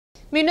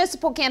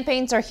Municipal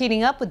campaigns are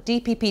heating up with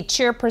DPP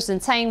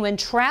Chairperson Tsai Ying-wen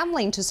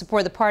traveling to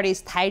support the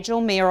party's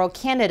Taichung Mayoral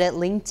candidate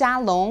Lin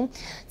Chia-lung.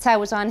 Tsai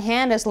was on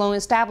hand as Lung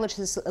established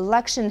his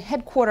election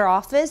headquarter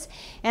office,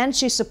 and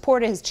she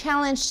supported his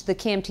challenge to the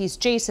KMT's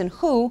Jason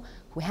Hu,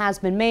 who has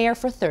been mayor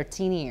for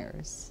 13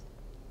 years.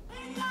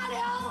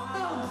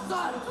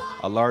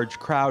 A large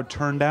crowd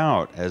turned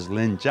out as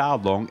Lin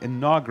Chia-lung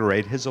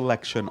inaugurated his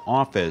election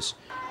office.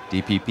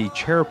 DPP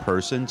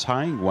Chairperson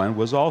Tsai Ying-wen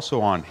was also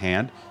on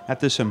hand at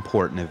this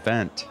important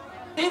event.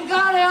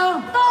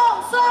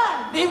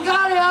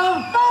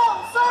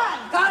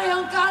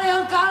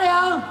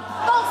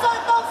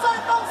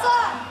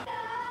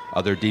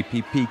 Other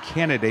DPP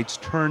candidates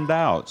turned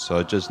out,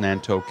 such as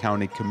Nantou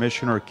County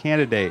Commissioner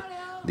candidate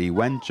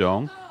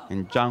Wen-chung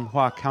and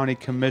Changhua County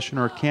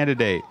Commissioner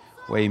candidate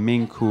Wei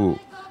Ming-ku.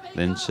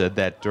 Lin said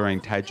that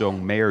during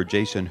Taichung Mayor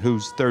Jason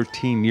Hu's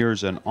 13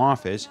 years in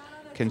office,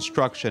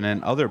 construction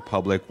and other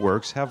public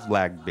works have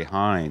lagged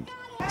behind.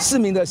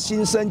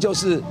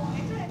 The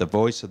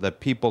voice of the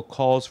people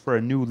calls for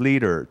a new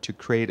leader to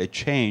create a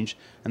change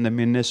in the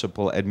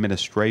municipal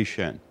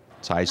administration.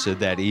 Tsai said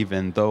that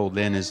even though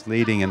Lin is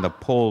leading in the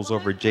polls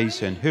over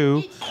Jason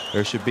Hu,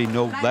 there should be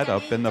no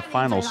let-up in the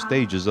final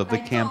stages of the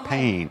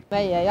campaign.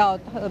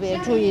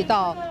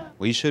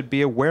 We should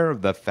be aware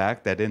of the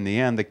fact that in the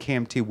end, the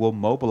KMT will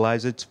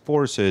mobilize its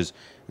forces,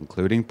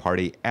 including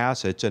party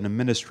assets and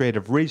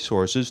administrative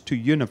resources, to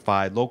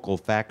unify local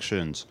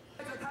factions.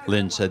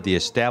 Lin said the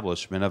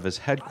establishment of his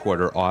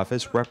headquarter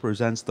office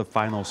represents the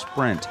final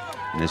sprint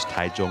in his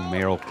Taichung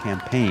mayoral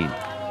campaign,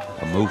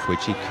 a move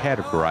which he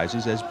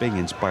categorizes as being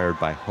inspired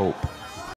by hope.